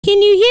Can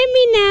you hear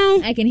me now?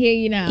 I can hear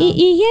you now. You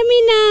hear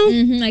me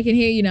now? I can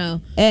hear you now.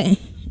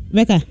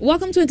 Becca.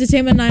 Welcome to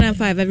Entertainment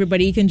 995,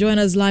 everybody. You can join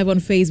us live on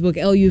Facebook,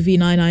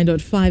 LUV99.5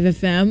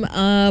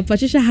 FM.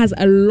 Patricia has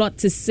a lot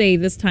to say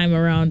this time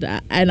around,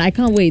 and I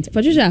can't wait.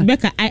 Patricia.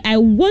 Becca, I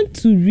want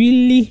to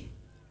really...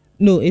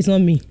 No, it's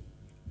not me.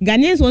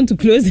 Ghanaians want to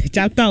close the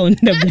chapter on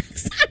the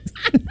blacks.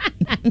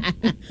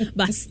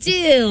 But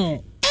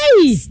still.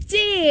 Hey!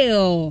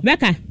 Still.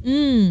 Becca.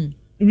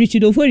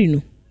 Richard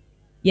Oforino.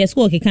 Yes,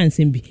 okay, can't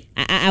sing be.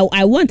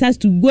 I want us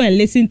to go and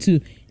listen to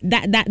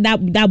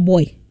that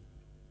boy.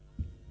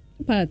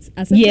 But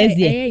yes,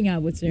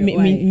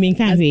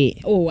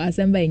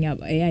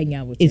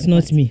 it's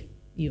not me.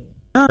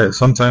 Yeah,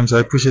 sometimes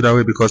I push it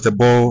away because the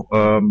ball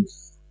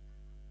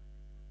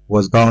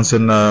was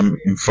bouncing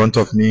in front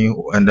of me,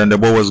 and then the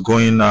ball was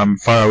going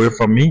far away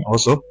from me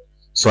also.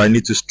 So I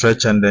need to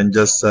stretch and then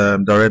just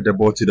direct the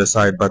ball to the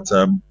side. But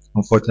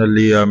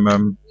unfortunately,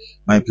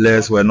 my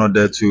players were not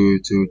there to.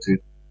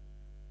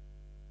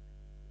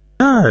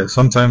 Yeah,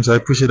 sometimes I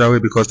push it away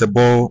because the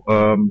ball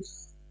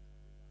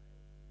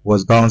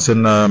was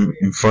bouncing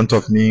in front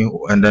of me,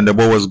 and then the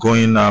ball was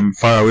going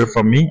far away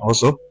from me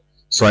also.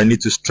 So I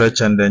need to stretch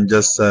and then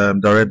just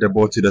direct the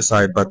ball to the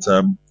side. But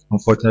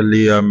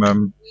unfortunately,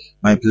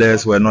 my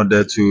players were not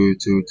there to.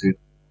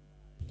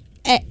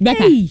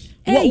 Becca,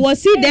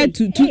 was he there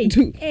to?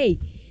 Hey,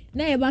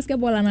 now your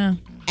basketball now.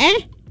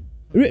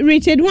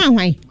 Richard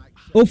Wang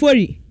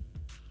Ofori.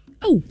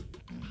 Oh,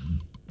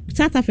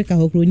 South Africa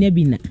Hokronya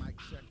Bina.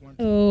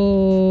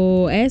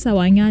 Oh, esa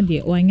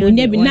wanyade.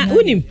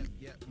 Unim.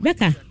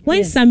 Becca,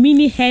 when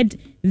Samini heard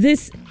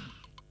this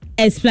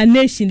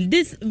explanation,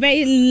 this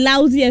very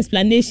lousy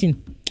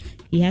explanation,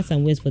 he has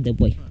some words for the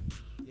boy.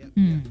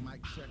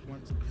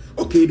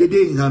 Okay, they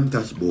didn't hand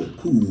touch ball.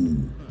 Cool.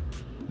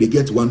 They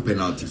get one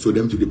penalty, so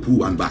them to the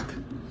pool and back.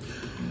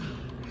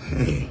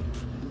 Hey.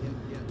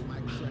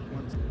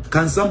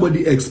 Can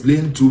somebody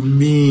explain to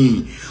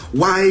me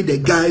why the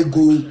guy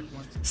go?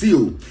 See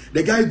you.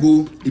 The guy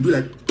go. He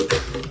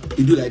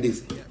do like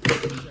this.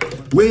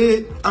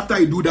 Wait, after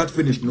he do that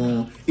finish,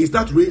 no, he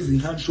start raising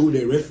hand, show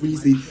the referee,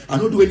 say, I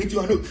don't do anything,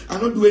 I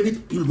don't do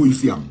anything. You go, you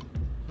see him.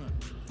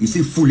 You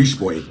see foolish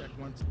boy.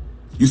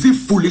 You see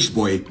foolish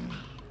boy.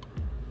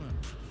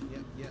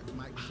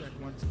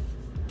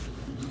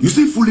 You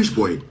see foolish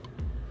boy.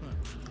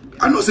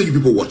 I know say you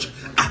people watch.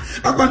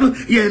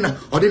 Yeah, na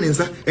or then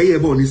answer, hey,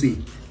 boy, you see.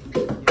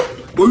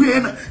 But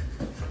yeah,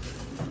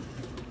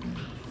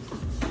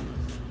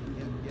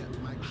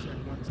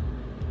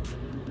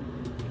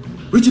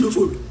 Richard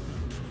Ofori.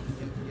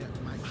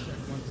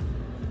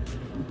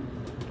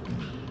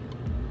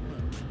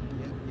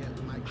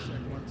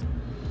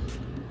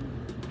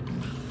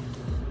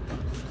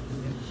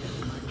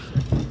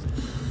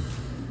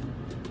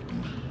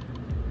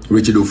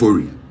 Richard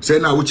Ofori. Say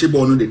now which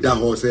born on the da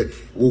horse say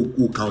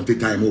who count the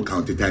time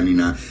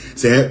in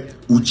say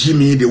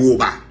Ujimi the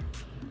woba.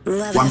 We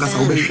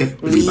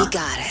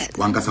got it.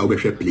 One cast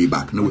over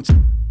playback. No.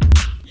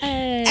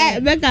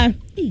 Becca.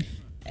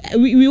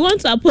 We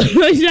want to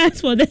apologize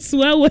for the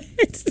swear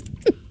words.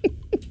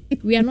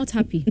 We are not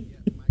happy.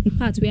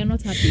 Pat, we are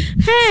not happy.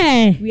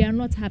 Hey, we are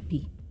not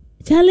happy.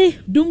 Charlie,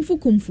 Dumfu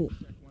Kumfu.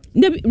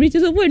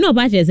 Richard Ofori no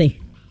bad say.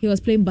 He was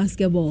playing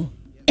basketball.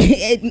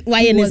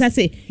 Why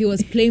he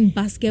was playing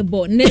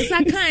basketball.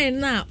 Nessa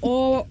kind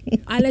or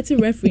I let it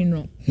referee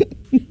know.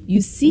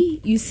 You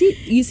see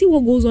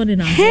what goes on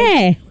in our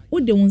head.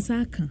 What they want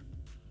saka.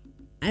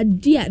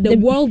 The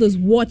world is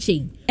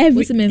watching.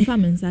 Richard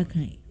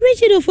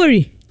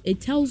Ofori. It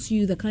tells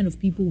you the kind of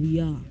people we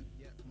are.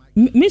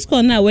 Miss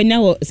Corner when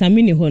now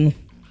Samini Hono.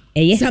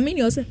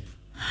 Samini also.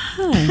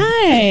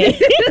 Hi.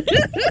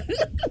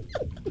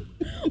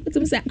 What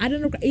I'm saying, I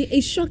don't know.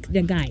 It shocked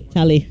the guy.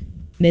 Charlie,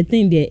 the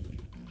thing that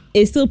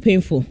it's still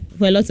painful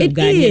for a lot of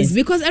guys. It is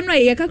because I'm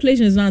not your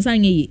calculation is not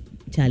saying it.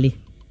 Charlie.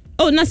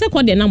 Oh, Nasa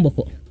called the number.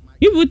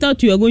 You people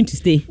thought you were going to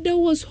stay. There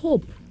was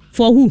hope.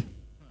 For who?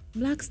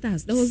 Black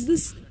Stars. There was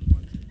this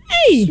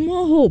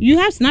small hope. You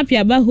have snappy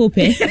about hope,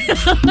 eh?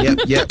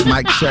 Yep.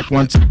 Mic check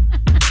once.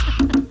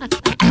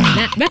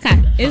 Now,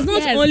 Becca, it's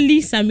not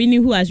only Samini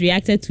who has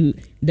reacted to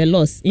the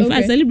loss. In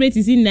fact,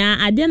 celebrities in now,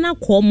 I dare not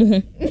come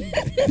home.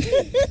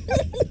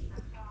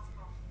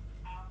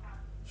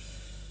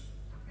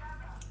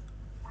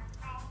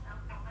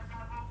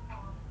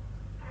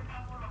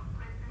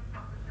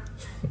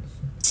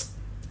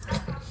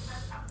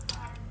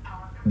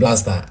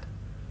 Blaster.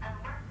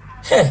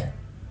 Hey.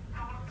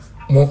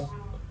 Mo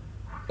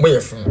ya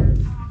fun.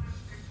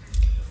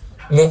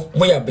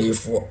 Mo ya be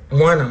for.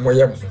 Mo na mo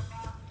ya mo.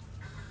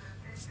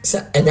 Sa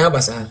enya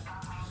basa.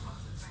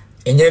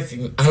 Enya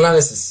film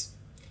analysis.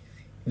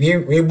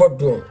 We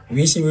bodo.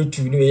 We see we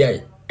tu ni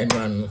yai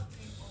enwan no.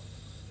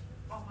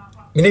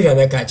 Me ne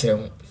fa ka kire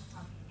mo.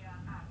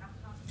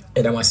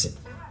 Edamasi.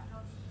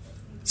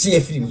 See a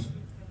film.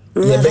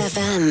 Love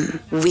FM.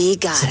 We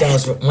got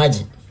it.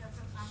 Magic.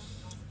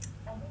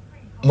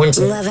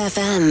 Love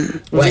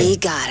FM. We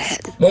got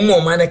it.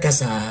 Momo mana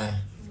kasa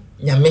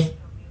nyame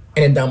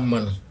ene damma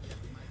no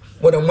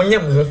But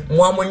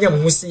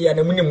I'm see and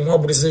I'm more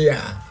Brazil.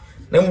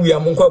 Then we are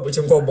more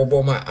cooperating for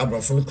my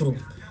Abrafun crew.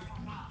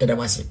 And I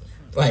must say,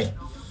 right.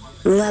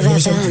 Love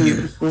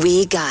FM,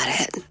 we got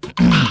it.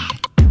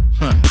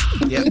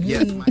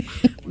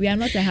 We are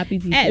not a happy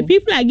people.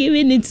 People are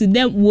giving it to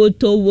them.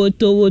 Woto.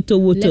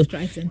 Left,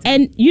 right, center.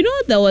 And you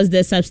know there was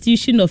the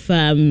substitution of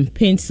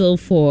pencil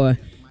for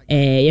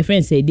your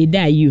friend said they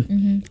die you.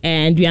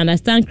 And we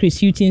understand Chris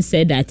Hutton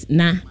said that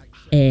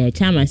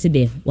chairman said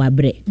they were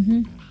bre.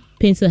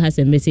 Pencil has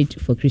a message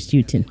for Chris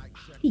Hutton.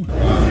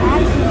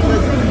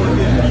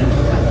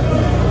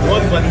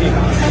 What fatigue?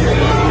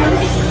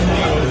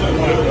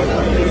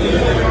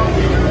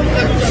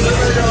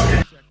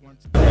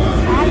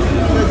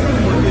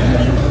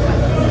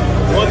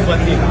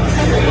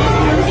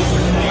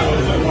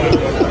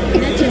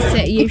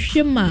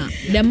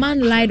 The man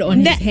lied on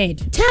his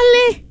head.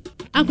 Charlie,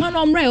 I can't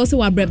also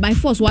by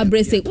force. How? How?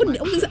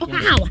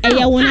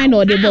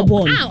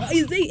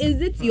 Is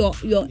it your?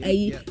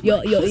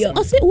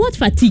 What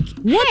fatigue?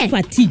 What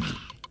fatigue?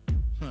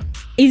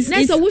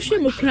 Is a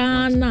wishing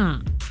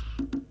Ukraina?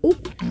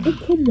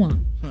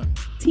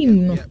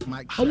 Team no.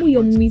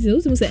 Your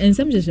meeting.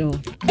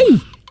 Hey.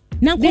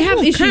 Now they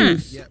have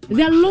issues.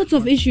 There are lots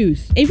of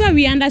issues. In fact,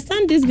 we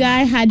understand this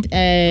guy had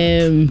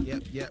a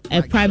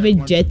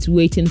private jet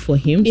waiting for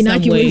him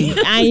Inaki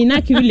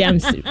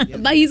Williams.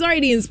 But he's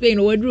already in Spain.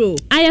 Wedru.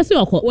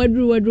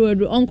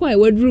 Wedru. Uncle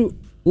Wedru.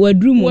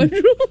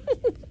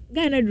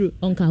 Ghana Drew.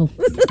 Uncle.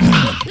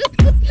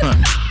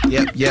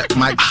 Yep.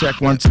 Mic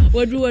check one.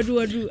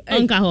 Wedru.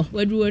 Uncle.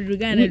 Wedru.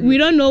 Ghana Drew. We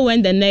don't know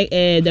when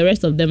the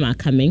rest of them are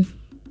coming,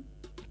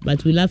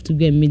 but we'll have to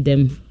go and meet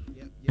them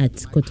at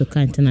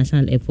Kotoka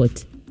International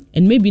Airport,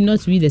 and maybe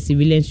not we the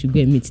civilians should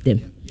go and meet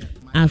them.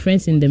 Our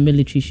friends in the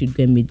military should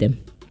go and meet them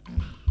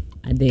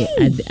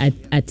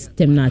at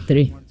Terminal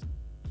 3.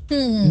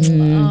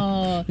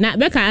 Now,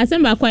 Becca, I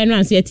remember quite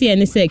once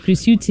and say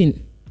Chris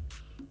Hutton,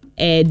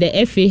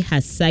 the FA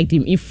has sacked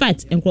him. In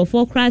fact, and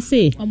Crawford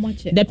say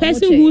the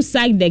person who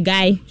sacked the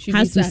guy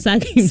has to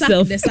sack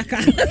himself.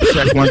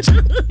 Check one.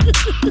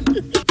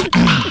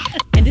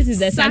 And this is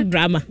the sack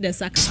drama. The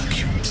sack.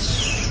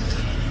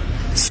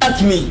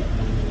 Sack me.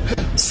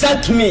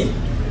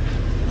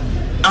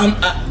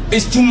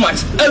 It's too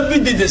much. Every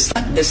day they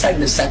sack.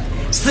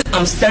 Still,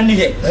 I'm standing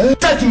here.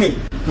 Sack me.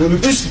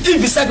 If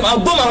you sack me, I'll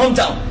go my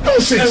hometown.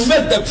 And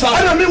wreck the farm.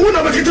 I mean, who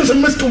never get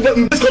some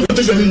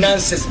misconception?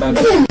 Nonsense, man.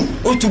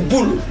 Oh, to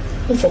bull.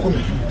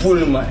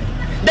 Bull, man.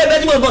 The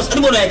vegetable boss, I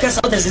don't know. I can't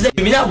say this.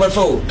 We have one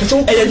for.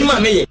 Hey, you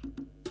man, me.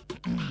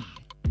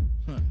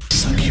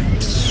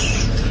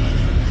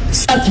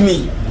 Sack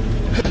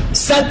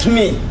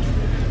me.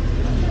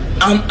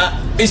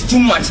 It's too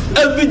much.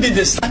 Every day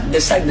they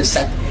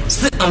sack.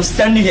 Still, I'm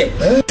standing here.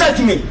 Sack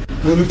me.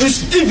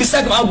 If you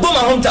sack me, I'll go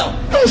my hometown.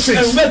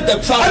 And wreck the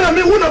farm. I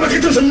mean, who never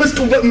get some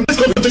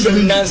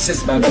misconception?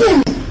 Nonsense, man.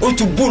 Oh,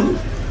 to bull.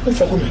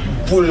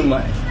 Bull,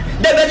 man.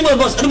 The vegetable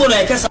boss, I don't know.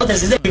 I can't say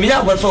this. We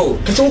have one for.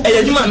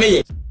 Hey, you man,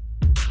 me.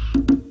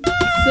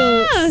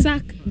 So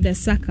sack the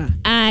sacker.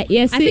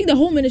 Yes. I think the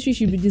whole ministry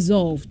should be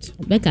dissolved.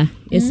 Becca,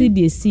 you see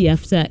the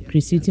after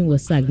Chris Hutton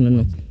was sacked.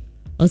 No.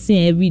 I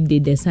see every day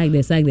they sack.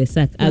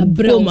 I'll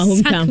go my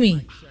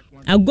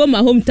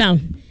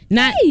hometown.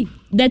 Now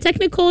the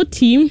technical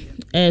team.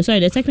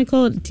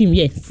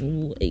 Yes.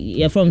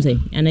 You're from say,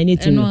 and I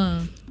need to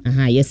know.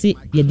 You see,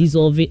 you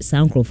dissolve it.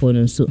 Sound microphone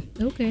and so.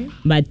 Okay.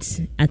 But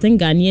I think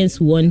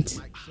Ghanaians want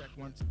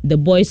the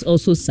boys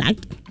also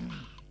sacked.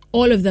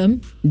 All of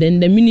them. Then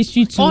the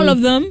ministry too. All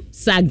of them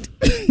sacked.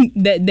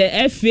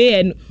 the FA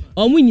and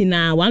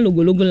Omunyina one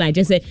logo like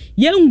just say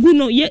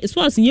yenguno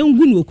sports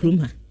yenguno okrum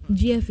ha.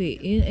 GFA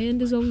in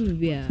this will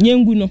be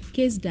yenguno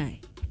case die.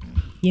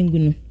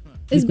 Yenguno.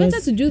 It's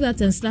better to do that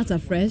and start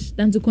afresh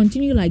than to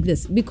continue like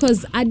this,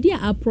 because idea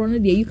are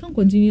prone there. You can't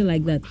continue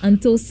like that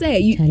until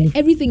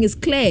everything is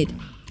cleared.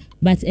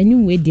 But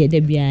anyway, there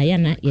be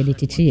yana ye de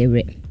chichi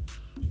yewe.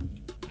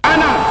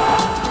 Anna.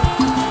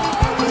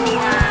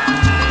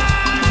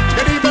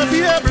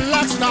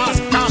 Black stars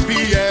can't be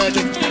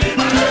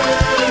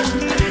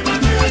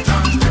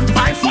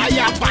by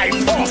fire, by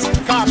force,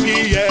 can't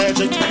be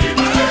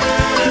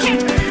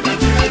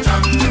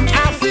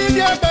I feel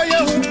you,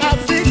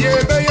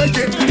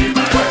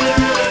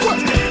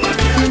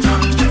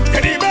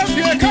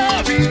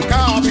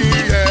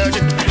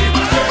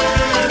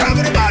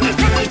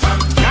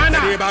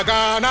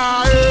 Ghana,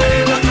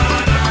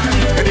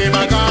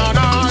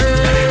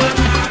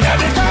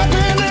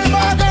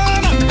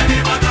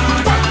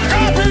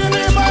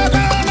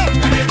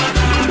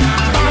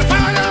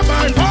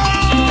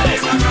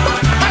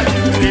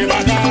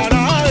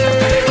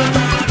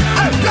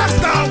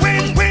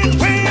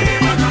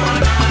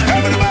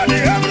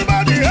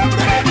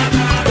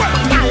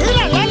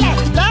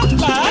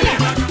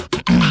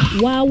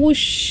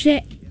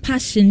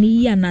 passion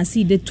ya na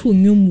see the two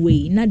nyum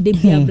way na de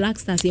bia Black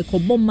Stars ye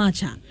kobo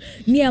matcha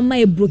near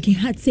my broken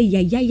heart say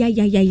yeah I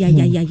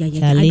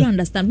don't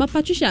understand but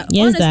Patricia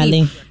yes, honestly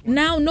darling.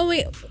 now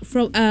knowing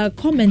from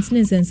comments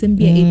and some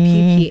be a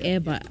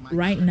PPA but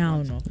right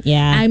now no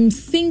I'm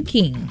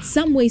thinking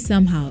some way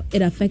somehow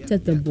it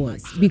affected the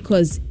boys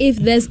because if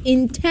there's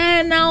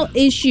internal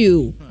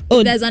issue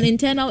there's an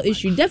internal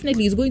issue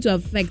definitely it's going to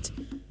affect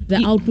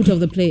the output of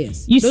the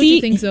players. Don't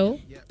you think so?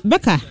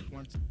 Becca,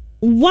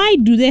 why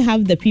do they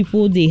have the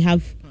people they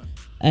have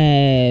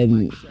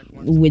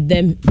with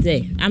them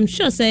there? I'm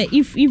sure, sir,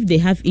 if they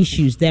have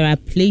issues, there are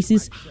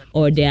places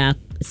or there are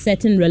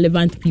certain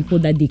relevant people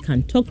that they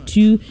can talk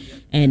to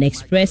and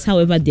express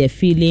however they're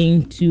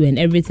feeling to and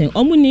everything.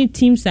 Omuni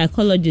team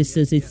psychologists,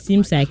 it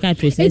seems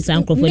psychiatrists.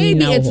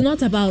 Maybe it's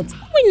not about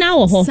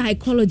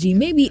psychology.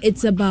 Maybe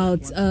it's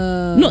about...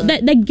 No,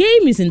 the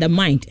game is in the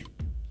mind.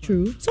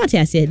 True. So what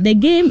I said, the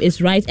game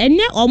is right. And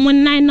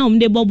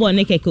the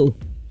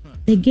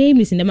game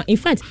is in the mind. In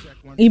fact,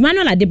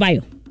 Emmanuel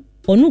Adebayo,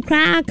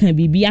 Onukra can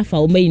be Biafra.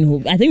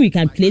 I think we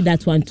can play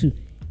that one too.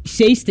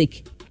 Shea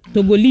Stick,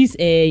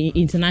 Togolese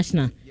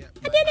international.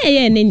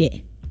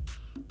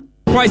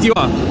 Surprised you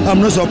are? I'm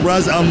not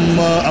surprised.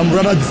 I'm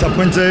rather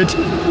disappointed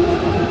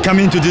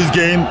coming to this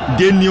game.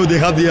 They knew they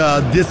have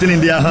their destiny in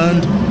their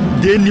hand.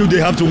 They knew they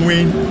have to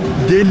win.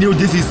 They knew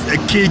this is a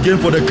key game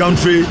for the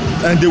country,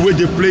 and the way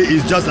they play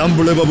is just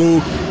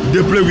unbelievable.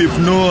 They play with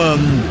no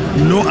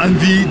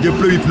envy. They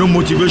play with no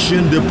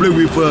motivation. They play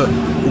with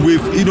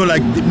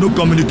like no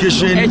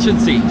communication, no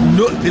urgency.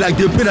 No, like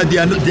they play that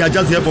they are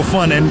just here for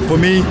fun, and for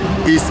me,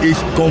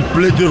 it's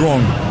completely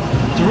wrong.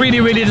 It's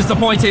really, really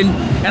disappointing,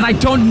 and I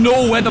don't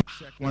know whether.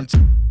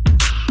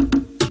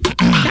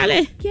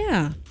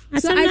 Yeah.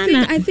 So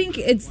I think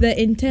it's the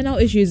internal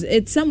issues.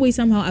 It's some way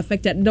somehow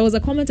affected. There was a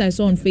comment I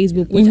saw on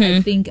Facebook which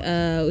I think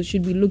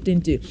should be looked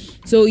into.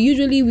 So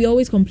usually we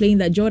always complain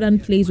that Jordan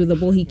plays with the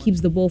ball, he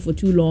keeps the ball for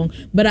too long.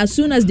 But as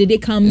soon as Dede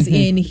comes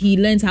in, he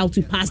learns how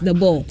to pass the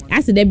ball.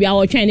 As the debut,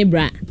 our Chinese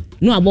bra,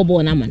 no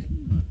abobo na man.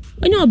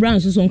 When you're brown,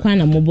 so some kind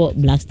of mobile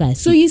Black Stars.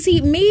 So you see,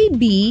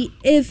 maybe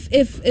if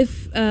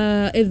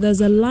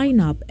there's a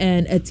lineup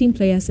and a team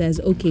player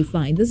says, okay,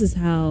 fine, this is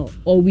how,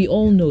 or we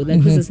all know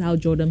that this is how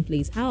Jordan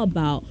plays. How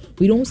about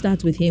we don't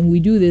start with him? We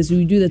do this,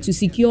 we do that to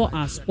secure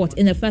our spot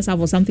in the first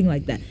half or something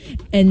like that.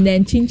 And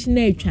then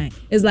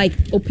it's like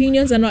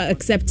opinions are not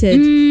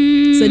accepted,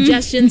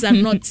 suggestions are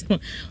not,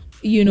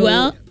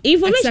 Well,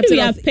 information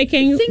we are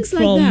picking things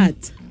like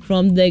that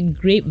from the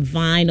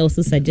grapevine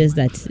also suggests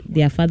that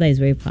their father is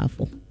very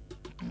powerful.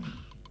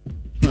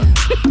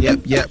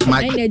 Yep,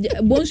 Mike.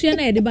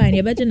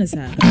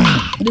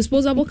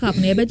 Disposable cup,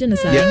 take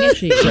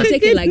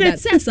it like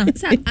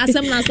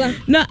that.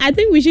 No, I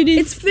think we shouldn't.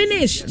 It's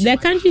finished. The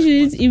country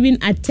shouldn't even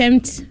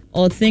attempt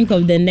or think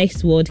of the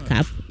next World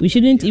Cup. We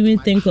shouldn't even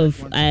think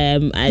of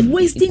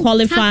wasting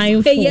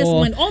qualifying for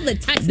all the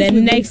taxes the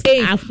next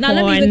AFCON. Now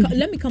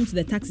let me come to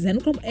the taxes. I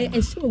know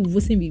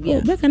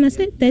back and I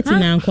said 30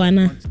 now,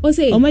 Kwana.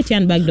 Oh my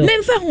chan back door.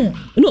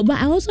 No, but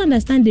I also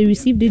understand they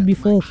received it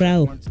before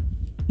crowd.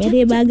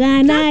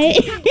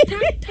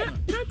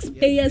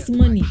 Taxpayers'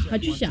 money,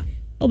 Patricia.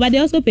 Oh, but they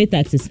also pay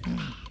taxes.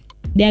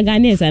 They are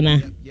Ghanaians,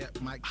 Anna.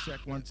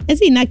 I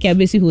see Nakia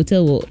Basic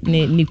Hotel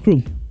ni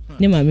Krum,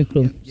 ni Mami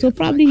Krum. So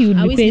probably he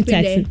would be paying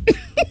taxes.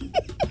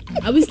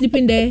 Are we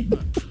sleeping there?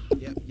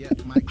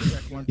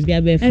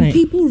 And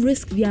people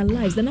risk their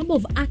lives. The number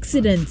of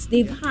accidents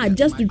they've had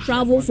just to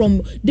travel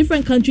from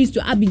different countries to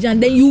Abidjan.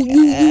 Then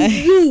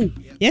you.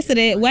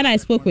 Yesterday, when I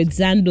spoke with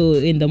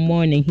Zando in the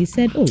morning, he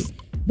said, "Oh,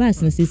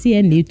 Bas,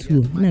 CCNA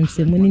too." And I'm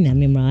saying, "Money na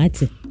memra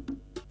ate,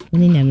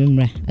 money na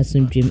memra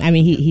assume dream." I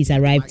mean, he's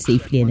arrived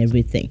safely and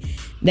everything.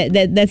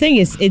 The thing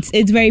is,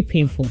 it's very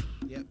painful.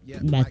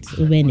 But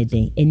when a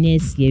day, and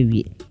yes,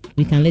 we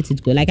can let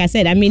it go. Like I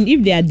said, I mean,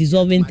 if they are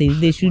dissolving things,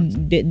 they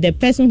should. The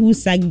person who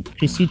sacked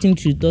Chris Hughton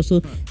should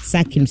also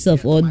sack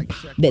himself, or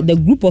the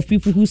group of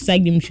people who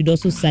sacked him should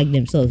also sack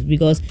themselves,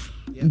 because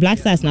Black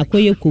Stars na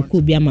koye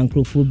koko bia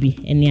mancrophobi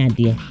any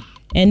idea.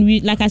 And we,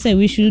 like I said,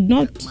 we should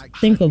not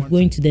think of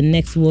going to the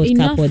next World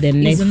Cup or the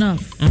next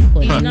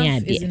AFCON.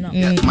 Enough is enough.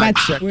 But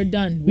we're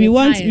done. We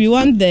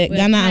want the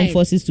Ghana Armed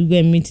Forces to go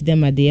and meet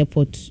them at the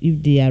airport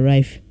if they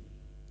arrive.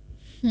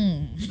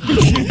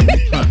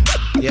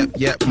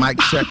 Yep. Mic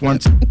check 1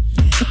 2.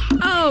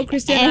 Oh,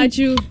 Christian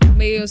Achu,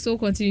 may your soul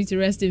continue to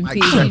rest in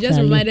peace. You just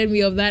reminded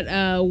me of that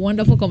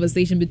wonderful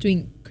conversation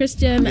between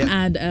Christian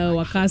and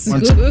Wakasu.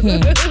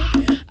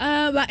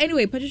 But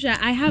anyway, Patricia,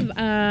 I have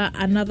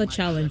another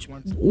challenge.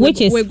 Which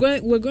is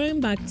we're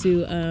going back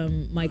to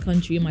my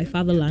country, my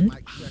fatherland,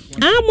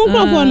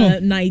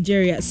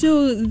 Nigeria.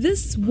 So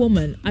this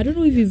woman, I don't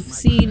know if you've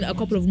seen a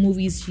couple of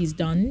movies she's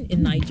done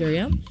in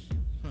Nigeria.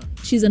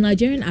 She's a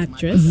Nigerian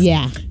actress.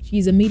 Yeah.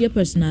 She's a media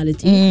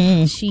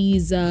personality.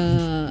 She's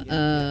a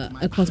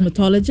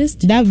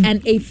cosmetologist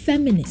and a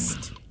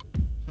feminist.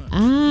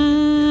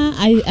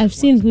 I've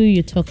seen who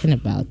you're talking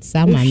about.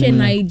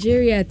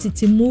 Nigeria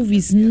titi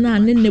movies na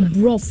the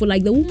bro for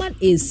like the woman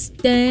is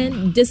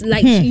then just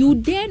like you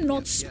dare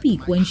not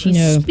speak when she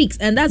speaks,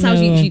 and that's how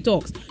she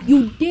talks.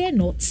 You dare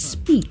not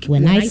speak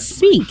when I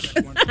speak.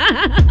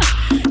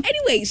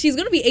 Anyway, she's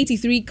gonna be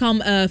 83 come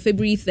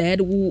February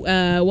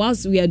 3rd.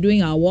 Whilst we are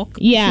doing our walk,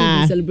 yeah,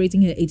 she'll be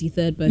celebrating her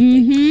 83rd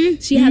birthday.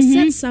 She has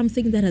said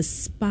something that has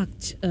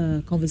sparked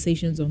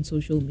conversations on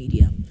social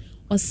media.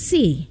 Or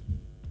say,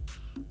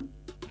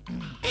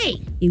 hey,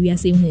 if we are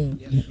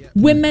saying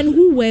women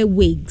who wear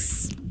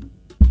wigs,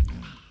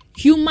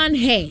 human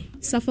hair,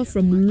 suffer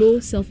from low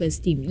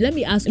self-esteem. Let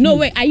me ask you. No,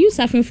 wait, are you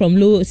suffering from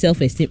low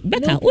self-esteem?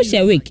 Becca, who's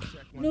your wig?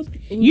 No,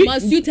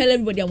 must you tell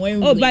everybody I'm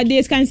wearing wig? But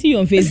they can see you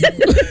on Facebook.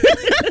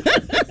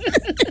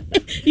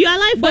 You are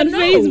live on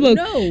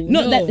Facebook.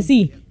 No.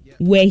 See,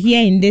 we're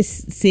here in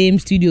this same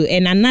studio,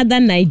 and another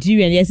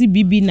Nigerian, you see,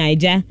 Bibi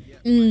Niger.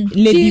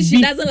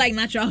 She doesn't like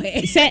natural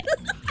hair.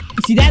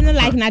 She doesn't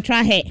like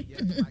natural hair.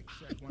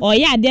 Oh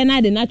yeah, then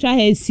the natural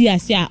hair see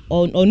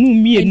or no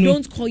me. And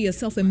don't call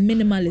yourself a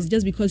minimalist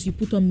just because you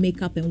put on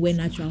makeup and wear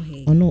natural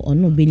hair. Oh no,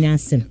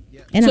 Benyasim.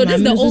 So this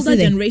is the older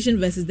generation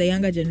versus the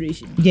younger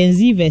generation. Gen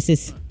Z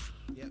versus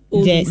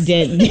Gen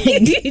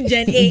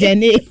A.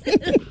 Gen A.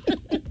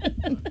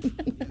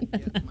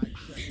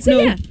 So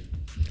yeah,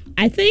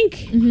 I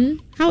think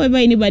however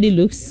anybody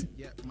looks,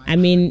 I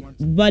mean,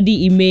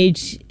 body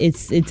image,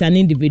 it's an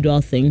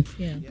individual thing.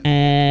 Yeah.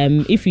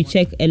 If you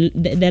check,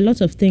 there are a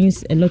lot of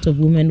things a lot of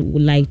women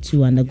would like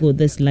to undergo,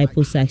 this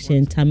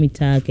liposuction, tummy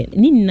tuck,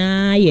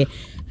 and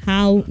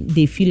how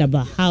they feel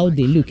about how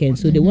they look, and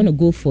so they want to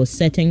go for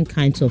certain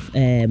kinds of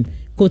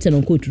quote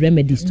unquote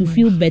remedies to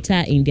feel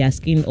better in their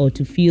skin, or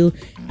to feel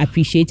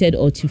appreciated,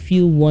 or to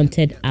feel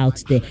wanted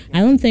out there.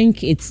 I don't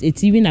think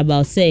it's even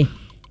about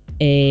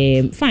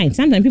fine.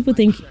 Sometimes people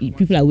think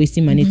people are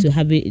wasting money to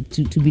have it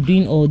to be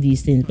doing all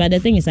these things, but the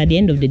thing is, at the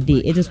end of the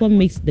day, it is what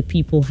makes the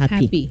people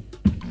happy.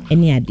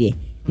 Any idea?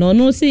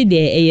 No, say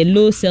a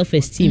low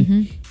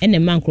self-esteem and a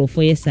man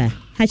for yes, sir.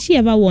 Has she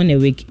ever worn a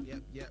wig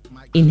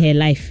in her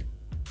life?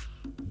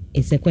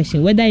 It's a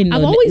question. Whether on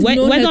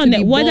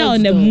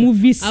the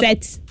movie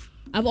set.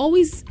 I've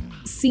always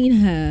seen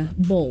her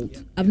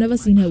bald. I've never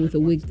seen her with a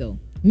wig though.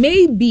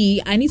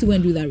 Maybe I need to go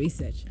and do that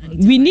research.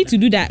 We need to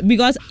do that,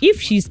 because if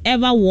she's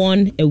ever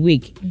worn a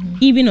wig,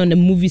 even on the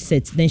movie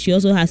set, then she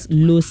also has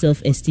low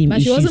self-esteem But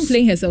issues. she wasn't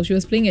playing herself. She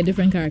was playing a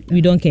different character.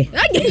 We don't care.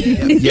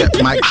 Yeah,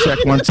 mic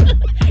check one time.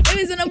 If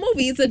it's in a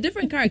movie, it's a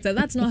different character.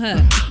 That's not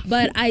her.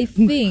 But I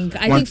think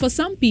for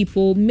some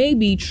people,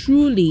 maybe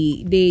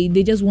truly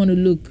they just want to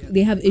look.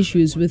 They have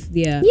issues with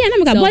their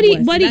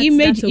body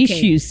image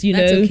issues. You know,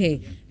 that's okay.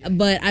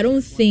 But I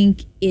don't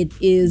think it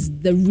is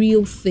the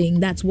real thing.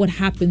 That's what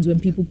happens when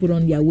people put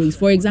on their wigs.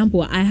 For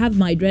example, I have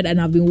my dread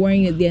and I've been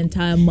wearing it the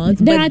entire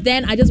month. But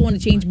then I just want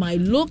to change my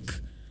look.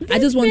 I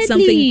just want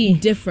something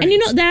different. And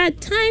there are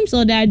times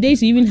or there are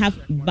days you even have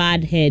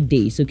bad hair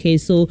days. Okay,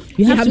 so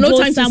you have to no go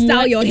time to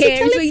style your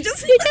hair. So you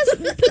just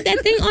put that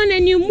thing on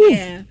and you move.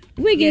 Yeah.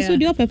 Wig is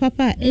with your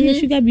papa and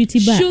Sugar Beauty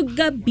Bar.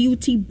 Sugar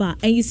Beauty Bar.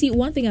 And you see,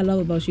 one thing I love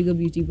about Sugar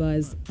Beauty Bar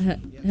is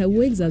her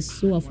wigs are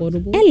so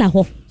affordable.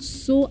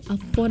 So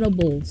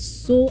affordable.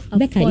 So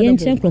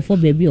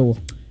affordable. Baby,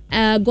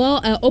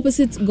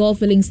 opposite Golf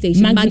Filling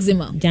Station,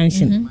 Maxima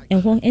Junction.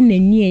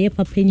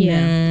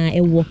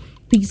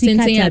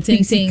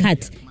 Pixie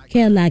cat.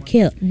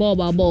 Curl.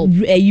 Bob.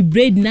 You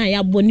braid now,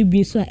 ya boni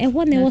bin so.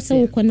 Was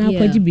so kona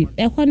kwajibi.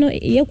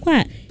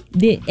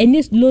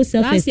 Any low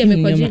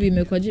self-esteem.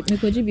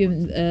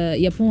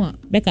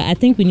 Becca, I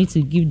think we need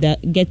to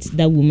get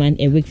that woman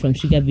a wig from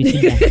Sugar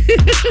Beauty Bar.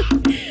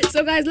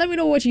 So guys, let me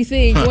know what you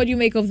think. What do you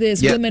make of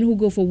this? Yep. Women who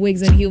go for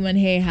wigs and human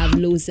hair have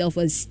low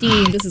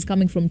self-esteem. This is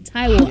coming from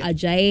Taiwo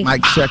Ajayi.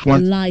 Mic check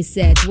one. Lie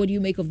said. What do you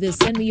make of this?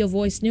 Send me your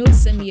voice notes.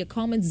 Send me your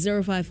comments.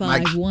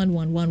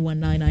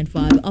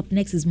 055-111-1995. Up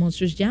next is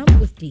Monsters Jam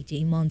with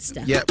DJ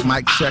Monster. Yep,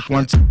 mic check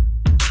one.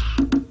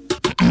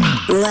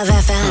 Love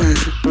FM.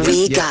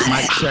 We got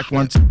mic it. Check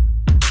one.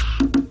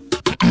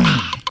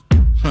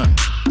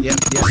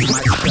 Mic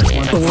check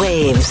one.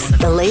 Waves,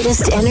 the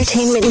latest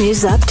entertainment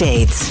news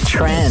updates,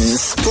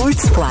 trends,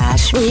 sports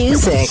flash,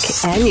 music,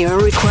 and your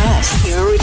requests.